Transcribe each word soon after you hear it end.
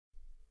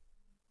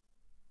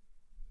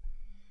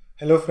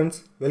Hello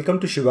friends, welcome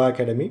to Shiva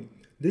Academy.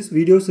 This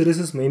video series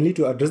is mainly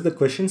to address the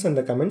questions and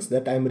the comments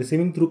that I am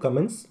receiving through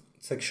comments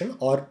section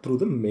or through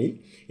the mail.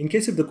 In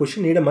case if the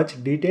question need a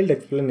much detailed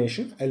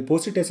explanation, I'll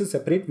post it as a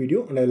separate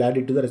video and I'll add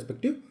it to the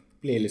respective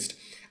playlist.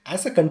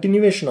 As a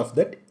continuation of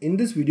that, in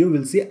this video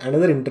we'll see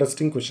another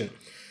interesting question.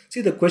 See,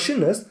 the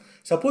question is,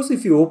 suppose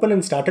if you open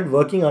and started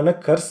working on a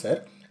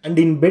cursor, and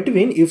in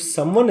between if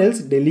someone else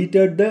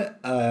deleted the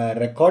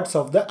records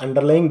of the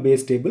underlying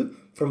base table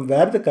from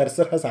where the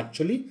cursor has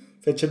actually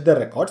fetched the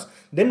records,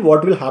 then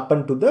what will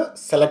happen to the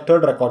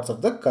selected records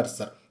of the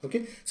cursor?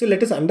 Okay, so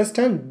let us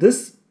understand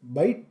this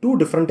by two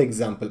different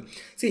examples.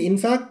 See, in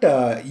fact,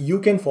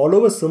 you can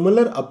follow a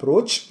similar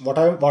approach,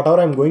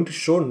 whatever I'm going to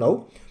show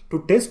now,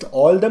 to test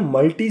all the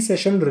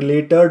multi-session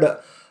related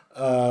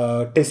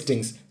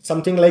testings.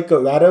 Something like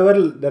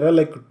wherever there are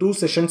like two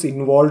sessions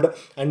involved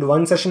and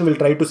one session will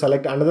try to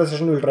select, another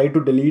session will try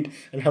to delete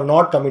and have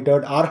not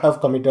committed or have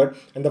committed,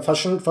 and the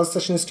first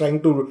session is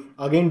trying to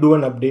again do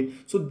an update.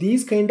 So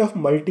these kind of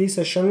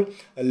multi-session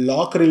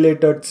lock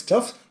related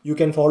stuff, you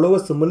can follow a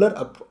similar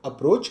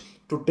approach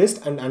to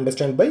test and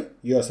understand by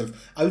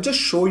yourself. I'll just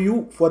show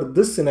you for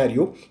this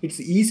scenario. It's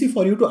easy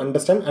for you to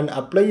understand and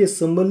apply a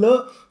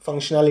similar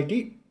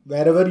functionality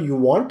wherever you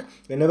want,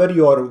 whenever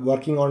you are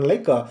working on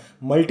like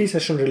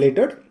multi-session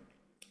related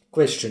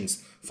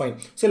questions. Fine.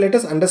 So let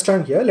us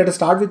understand here. Let us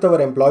start with our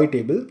employee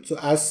table. So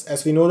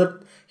as we know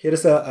that here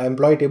is a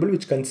employee table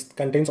which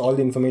contains all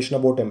the information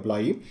about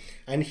employee,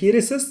 and here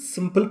is a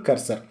simple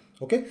cursor.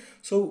 Okay.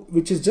 So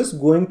which is just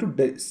going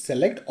to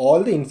select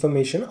all the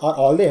information or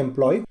all the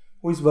employee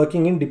who is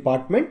working in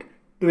department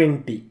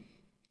 20.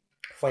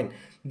 Fine.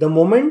 The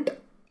moment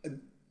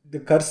the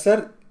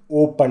cursor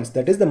opens,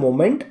 that is the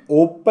moment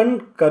open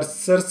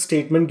cursor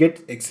statement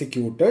gets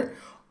executed,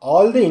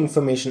 all the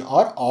information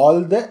or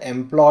all the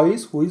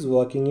employees who is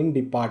working in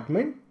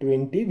department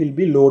 20 will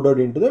be loaded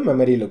into the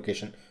memory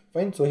location.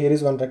 Fine. So here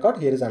is one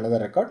record, here is another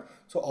record.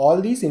 So all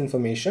these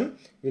information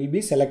will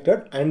be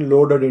selected and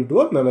loaded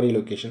into a memory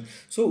location.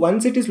 So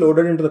once it is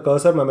loaded into the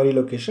cursor memory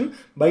location,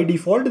 by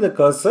default the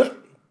cursor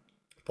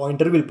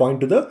pointer will point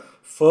to the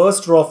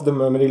first row of the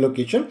memory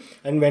location,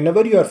 and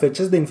whenever you are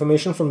fetches the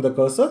information from the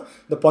cursor,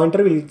 the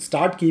pointer will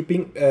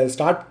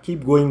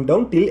keep going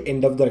down till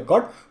end of the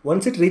record.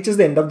 Once it reaches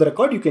the end of the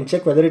record, you can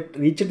check whether it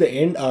reached the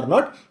end or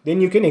not, then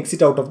you can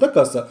exit out of the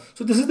cursor.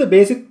 So this is the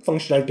basic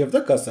functionality of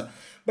the cursor.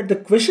 But the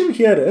question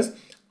here is,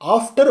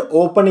 after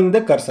opening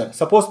the cursor,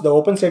 suppose the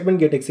open statement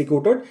get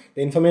executed,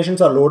 the informations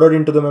are loaded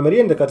into the memory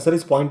and the cursor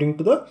is pointing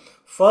to the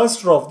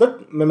first row of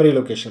the memory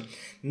location.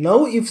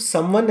 Now if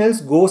someone else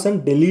goes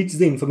and deletes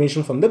the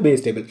information from the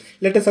base table,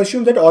 let us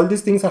assume that all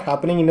these things are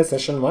happening in a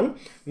session 1.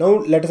 Now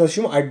let us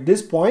assume at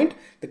this point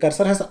the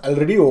cursor has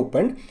already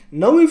opened.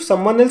 Now if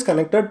someone else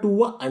connected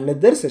to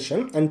another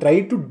session and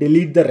tried to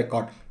delete the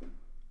record,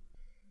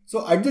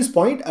 so at this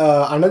point,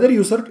 another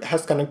user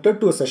has connected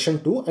to a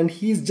session 2 and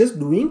he is just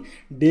doing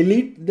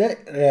delete the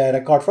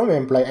record from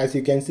employee. As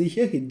you can see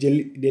here, he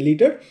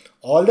deleted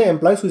all the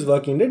employees who is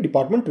working in the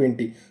department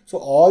 20. So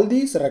all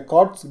these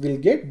records will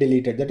get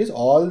deleted. That is,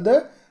 all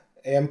the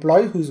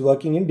employees who is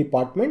working in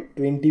department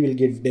 20 will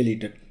get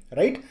deleted,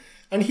 right?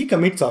 And he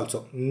commits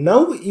also.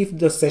 Now if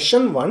the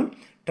session 1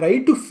 try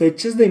to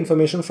fetches the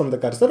information from the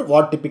cursor,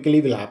 what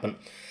typically will happen?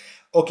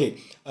 Okay,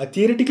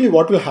 theoretically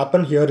what will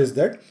happen here is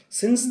that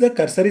since the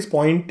cursor is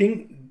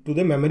pointing to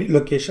the memory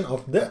location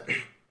of the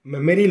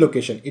memory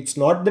location, it's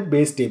not the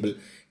base table.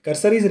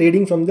 Cursor is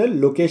reading from the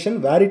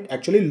location where it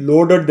actually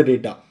loaded the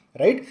data,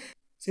 right?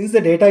 Since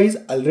the data is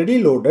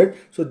already loaded,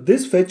 so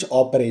this fetch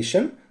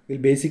operation will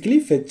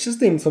basically fetches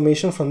the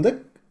information from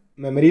the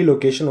memory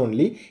location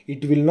only.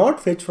 It will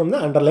not fetch from the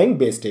underlying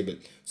base table.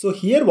 So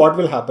here what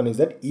will happen is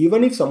that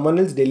even if someone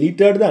else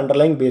deleted the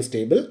underlying base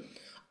table,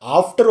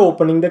 after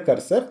opening the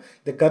cursor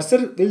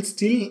will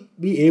still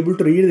be able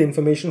to read the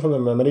information from the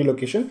memory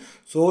location.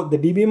 So the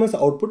DBMS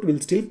output will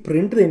still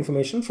print the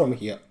information from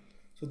here.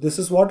 So this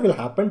is what will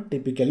happen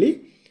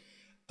typically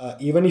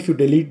even if you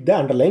delete the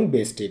underlying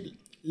base table.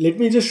 Let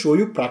me just show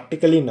you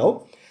practically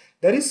now.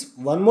 There is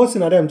one more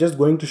scenario I'm just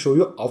going to show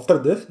you after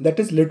this that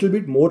is little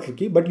bit more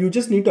tricky, but you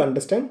just need to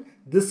understand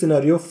this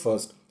scenario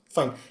first.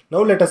 Fine.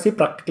 Now let us see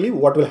practically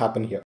what will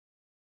happen here.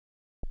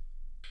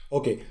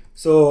 Okay,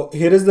 so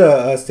here is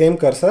the same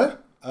cursor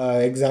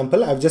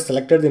example. I've just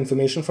selected the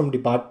information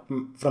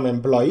from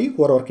employee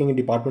who are working in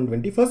department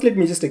 20. First, let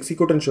me just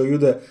execute and show you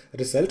the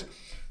result.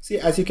 See,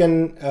 as you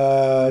can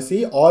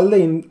see, all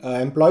the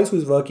employees who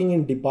is working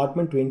in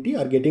department 20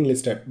 are getting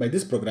listed by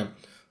this program.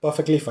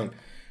 Perfectly fine.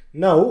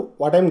 Now,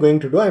 what I'm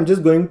going to do, I'm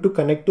just going to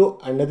connect to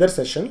another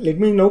session. Let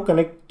me now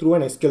connect through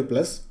an SQL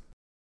Plus.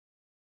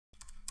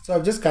 So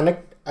I've just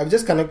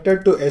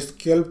connected to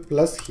SQL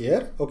Plus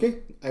here.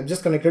 Okay, I've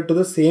just connected to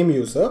the same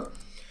user.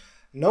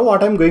 Now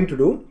what I'm going to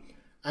do,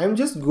 I'm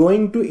just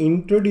going to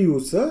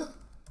introduce a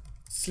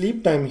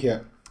sleep time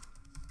here.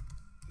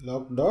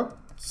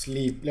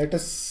 Log.sleep. Let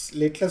us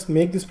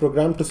make this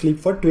program to sleep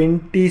for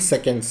 20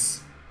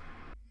 seconds.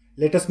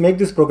 Let us make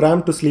this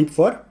program to sleep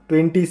for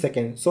 20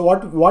 seconds. So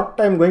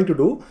what I'm going to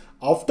do,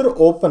 after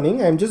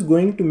opening, I'm just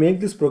going to make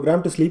this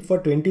program to sleep for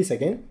 20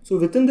 seconds. So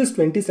within this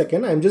 20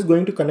 seconds, I'm just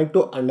going to connect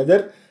to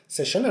another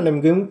session and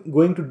I'm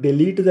going to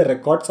delete the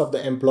records of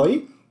the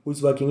employee who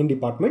is working in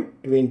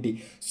department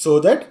 20, so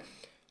that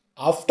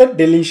after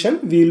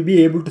deletion, we will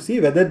be able to see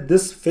whether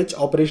this fetch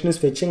operation is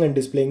fetching and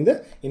displaying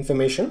the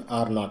information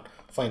or not.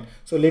 Fine.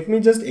 So let me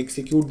just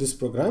execute this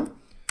program.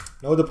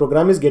 Now the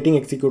program is getting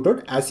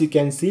executed. As you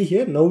can see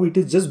here, now it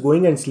is just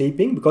going and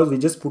sleeping because we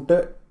just put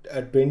a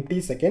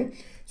 20 second.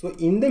 So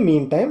in the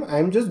meantime,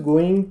 I'm just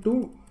going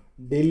to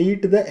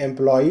delete the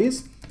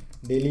employees.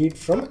 Delete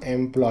from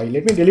employee.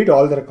 Let me delete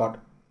all the record.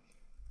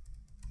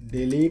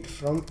 Delete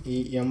from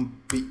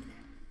EMP.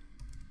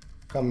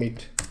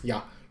 Commit.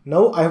 Yeah.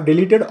 Now I have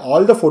deleted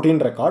all the 14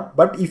 record,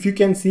 but if you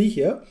can see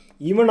here,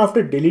 even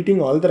after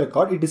deleting all the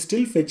record, it is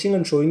still fetching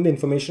and showing the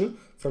information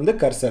from the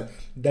cursor.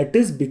 That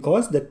is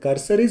because the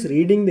cursor is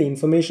reading the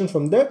information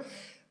from the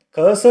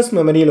cursor's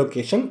memory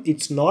location.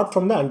 It's not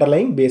from the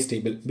underlying base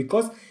table,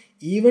 because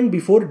even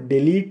before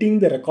deleting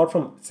the record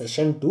from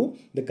session 2,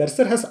 the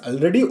cursor has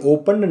already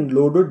opened and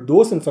loaded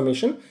those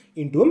information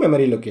into a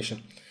memory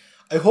location.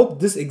 I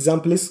hope this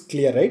example is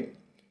clear, right?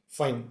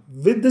 Fine.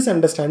 With this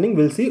understanding,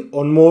 we'll see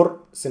one more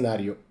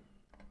scenario.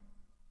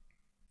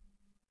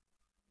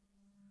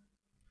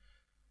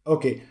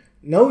 Okay,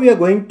 now we are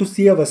going to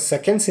see our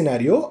second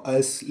scenario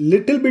as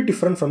little bit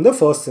different from the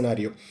first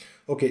scenario.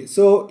 Okay,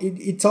 so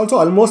it's also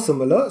almost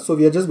similar. So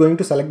we are just going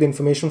to select the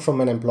information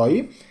from an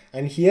employee,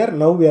 and here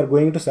now we are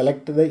going to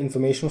select the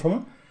information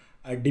from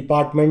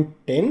department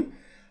 10.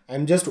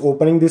 I'm just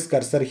opening this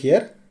cursor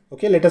here.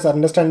 Okay, let us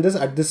understand this.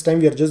 At this time,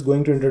 we are just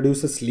going to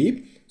introduce a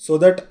sleep, so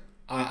that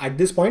at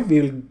this point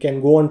we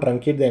can go and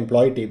truncate the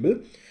employee table.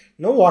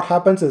 Now what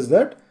happens is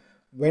that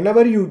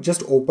whenever you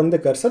just open the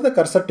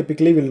cursor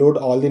typically will load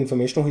all the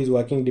information who is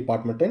working in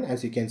department 10.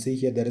 As you can see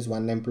here, there is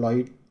one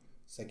employee,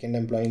 second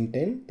employee in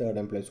 10, third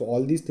employee. So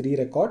all these 3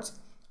 records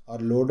are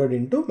loaded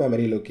into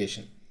memory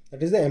location.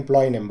 That is the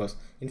employee numbers.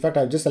 In fact,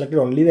 I've just selected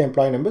only the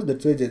employee numbers.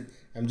 That's why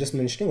I'm just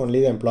mentioning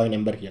only the employee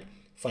number here.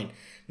 Fine.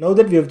 Now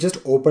that we have just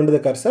opened the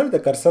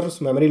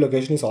cursor's memory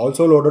location is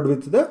also loaded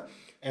with the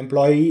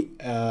employee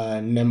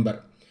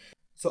number.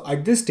 So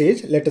at this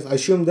stage, let us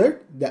assume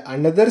that the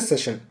another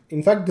session,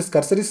 in fact, this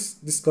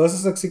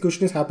cursor's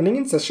execution is happening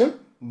in session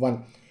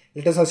 1.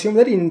 Let us assume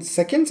that in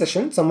second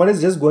session, someone is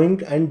just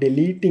going and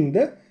deleting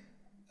the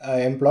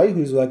employee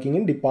who is working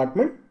in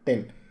department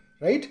 10,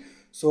 right?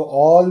 So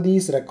all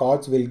these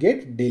records will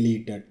get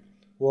deleted.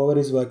 Whoever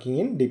is working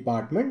in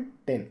department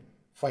 10.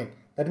 Fine.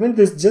 That means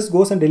this just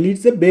goes and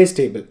deletes the base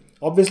table.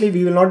 Obviously,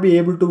 we will not be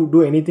able to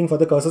do anything for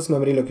the cursor's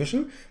memory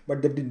location,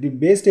 but the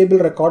base table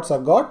records are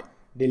got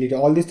deleted.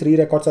 All these 3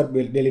 records are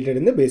deleted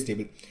in the base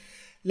table.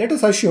 Let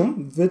us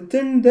assume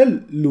within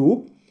the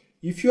loop,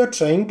 if you are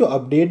trying to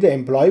update the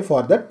employee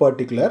for that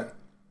particular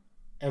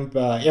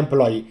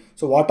employee.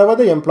 So whatever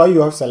the employee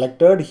you have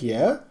selected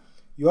here,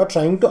 you are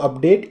trying to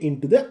update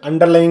into the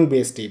underlying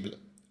base table.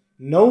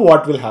 Now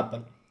what will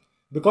happen?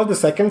 Because the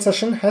second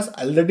session has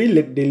already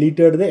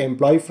deleted the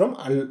employee from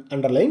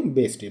underlying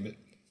base table.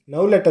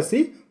 Now let us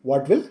see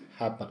what will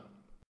happen.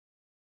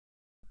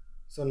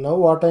 So now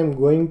what I am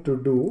going to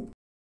do,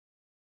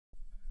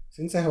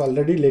 since I have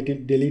already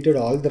deleted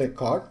all the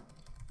record,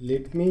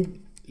 let me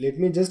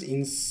just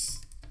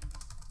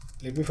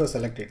let me first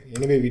select it.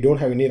 Anyway, we don't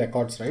have any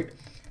records, right?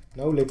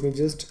 Now let me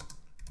just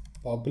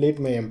populate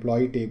my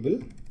employee table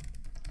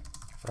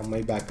from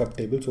my backup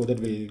table so that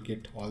we'll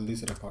get all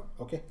these record.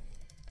 Okay.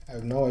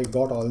 Now I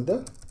got all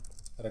the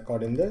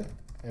record in the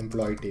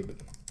employee table.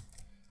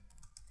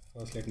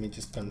 First, let me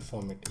just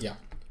confirm it. Yeah.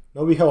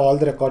 Now we have all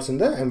the records in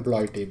the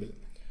employee table.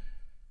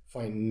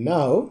 Fine.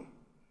 Now,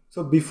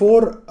 so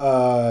before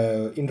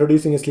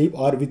introducing a sleep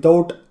or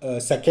without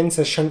a second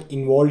session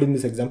involved in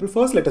this example,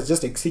 first let us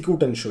just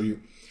execute and show you.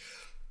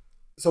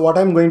 So what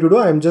I'm going to do,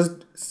 I'm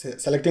just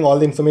selecting all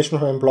the information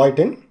from employee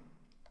 10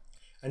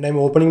 and I'm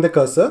opening the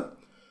cursor.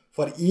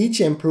 For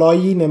each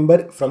employee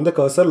number from the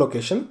cursor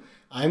location,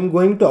 I'm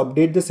going to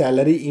update the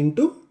salary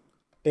into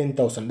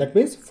 10,000. That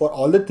means for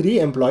all the 3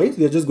 employees,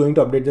 we are just going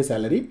to update the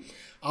salary.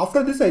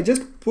 After this, I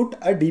just put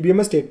a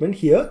DBMS statement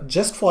here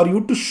just for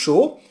you to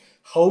show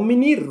how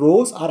many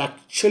rows are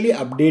actually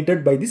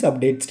updated by this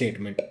update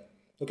statement.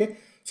 Okay,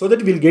 so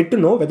that we'll get to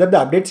know whether the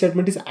update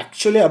statement is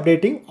actually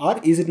updating or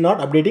is it not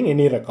updating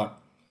any record.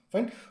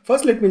 Fine.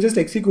 First, let me just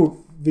execute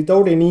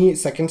without any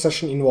second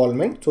session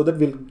involvement so that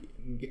we'll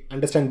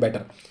understand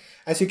better.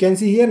 As you can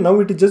see here, now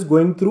it is just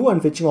going through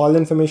and fetching all the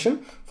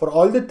information. For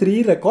all the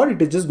 3 record,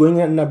 it is just going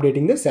and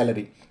updating the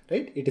salary,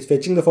 right? It is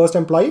fetching the first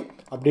employee,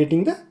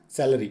 updating the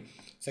salary.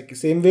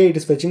 Same way, it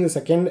is fetching the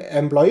second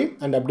employee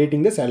and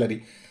updating the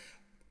salary.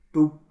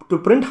 To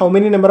print how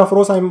many number of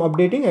rows I am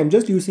updating, I am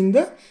just using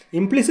the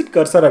implicit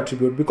cursor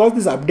attribute, because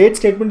this update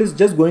statement is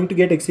just going to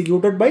get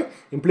executed by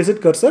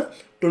implicit cursor.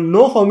 To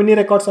know how many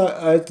records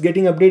are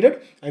getting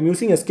updated, I am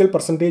using SQL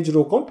percentage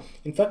row count.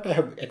 In fact, I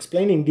have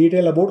explained in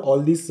detail about all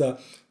these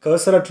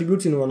cursor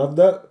attributes in one of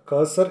the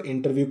cursor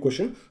interview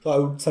question. So I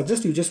would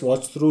suggest you just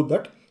watch through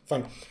that.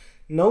 Fine.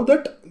 Now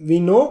that we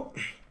know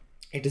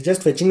it is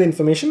just fetching the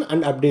information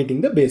and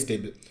updating the base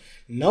table.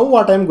 Now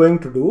what I am going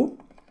to do,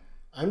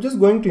 I'm just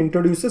going to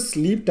introduce a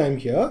sleep time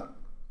here.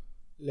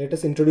 Let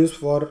us introduce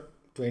for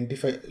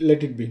 25,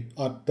 let it be,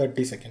 or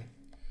 30 seconds.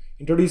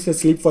 Introduce a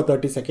sleep for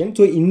 30 seconds.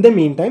 So in the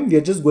meantime, we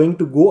are just going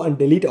to go and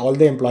delete all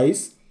the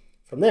employees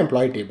from the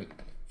employee table.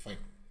 Fine.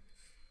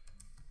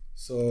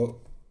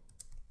 So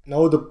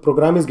now the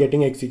program is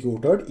getting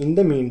executed. In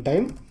the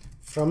meantime,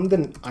 from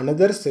the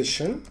another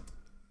session,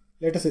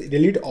 let us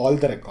delete all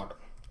the record.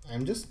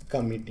 I'm just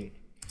committing.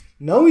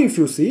 Now if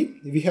you see,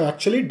 we have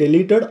actually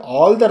deleted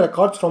all the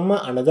records from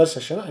another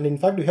session, and in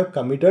fact we have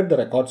committed the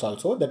records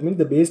also. That means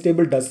the base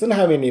table doesn't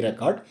have any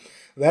record,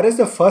 whereas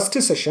the first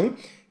session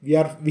we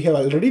have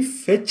already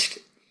fetched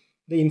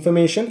the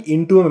information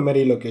into a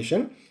memory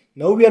location.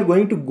 Now we are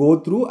going to go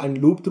through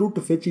and loop through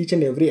to fetch each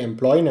and every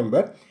employee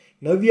number.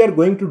 Now we are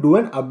going to do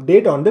an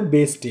update on the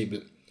base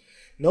table.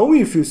 Now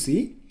if you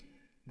see,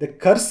 the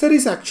cursor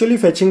is actually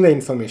fetching the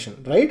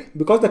information, right?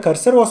 Because the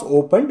cursor was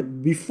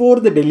opened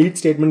before the delete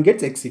statement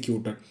gets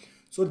executed.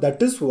 So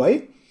that is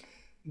why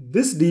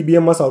this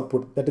DBMS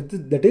output, that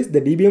is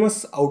the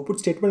DBMS output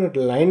statement at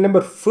line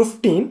number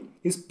 15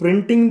 is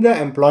printing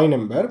the employee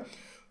number,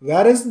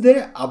 whereas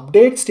the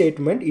update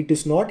statement, it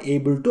is not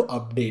able to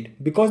update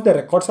because the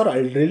records are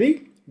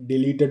already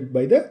deleted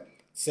by the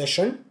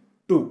session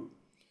 2,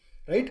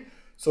 right?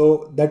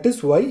 So that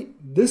is why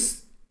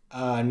this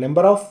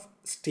number of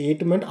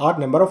statement or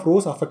number of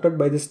rows affected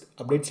by this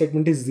update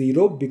statement is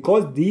 0,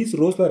 because these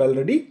rows were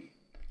already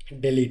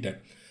deleted.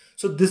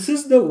 So this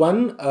is the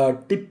one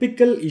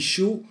typical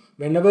issue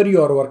whenever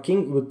you are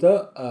working with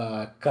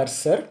the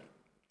cursor,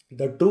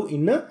 the two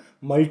in a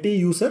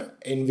multi-user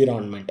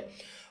environment.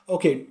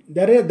 Okay,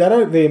 there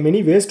are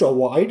many ways to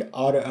avoid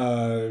or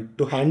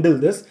to handle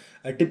this.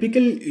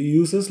 Typical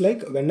uses,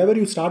 like whenever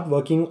you start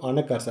working on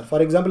a cursor,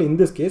 for example in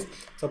this case,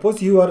 suppose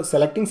you are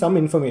selecting some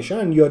information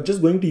and you are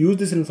just going to use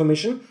this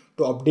information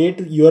to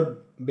update your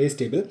base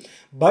table,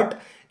 but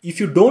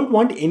if you don't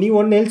want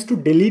anyone else to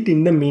delete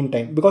in the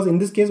meantime, because in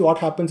this case what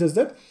happens is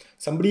that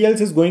somebody else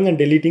is going and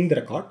deleting the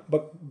record,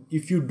 but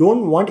if you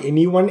don't want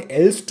anyone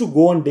else to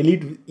go and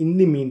delete in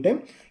the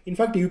meantime, in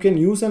fact you can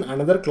use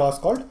another class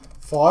called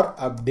for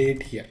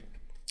update here.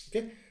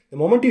 Okay, the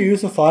moment you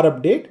use a for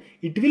update,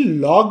 it will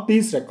log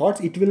these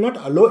records. It will not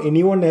allow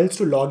anyone else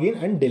to log in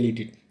and delete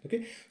it.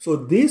 Okay, so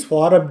this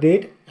for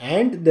update,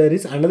 and there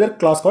is another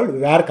class called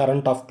where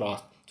current of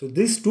class. So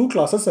these two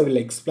classes I will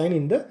explain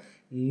in the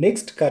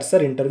next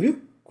cursor interview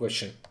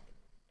question.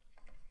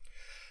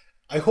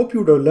 I hope you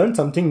would have learned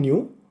something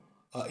new.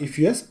 If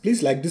yes,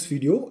 please like this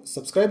video,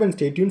 subscribe and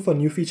stay tuned for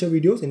new feature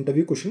videos,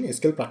 interview question,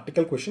 SQL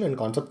practical question and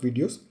concept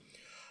videos.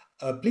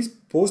 Please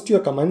post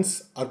your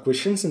comments or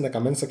questions in the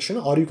comment section,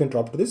 or you can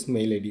drop to this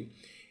mail ID.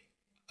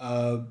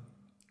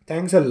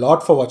 Thanks a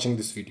lot for watching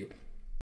this video.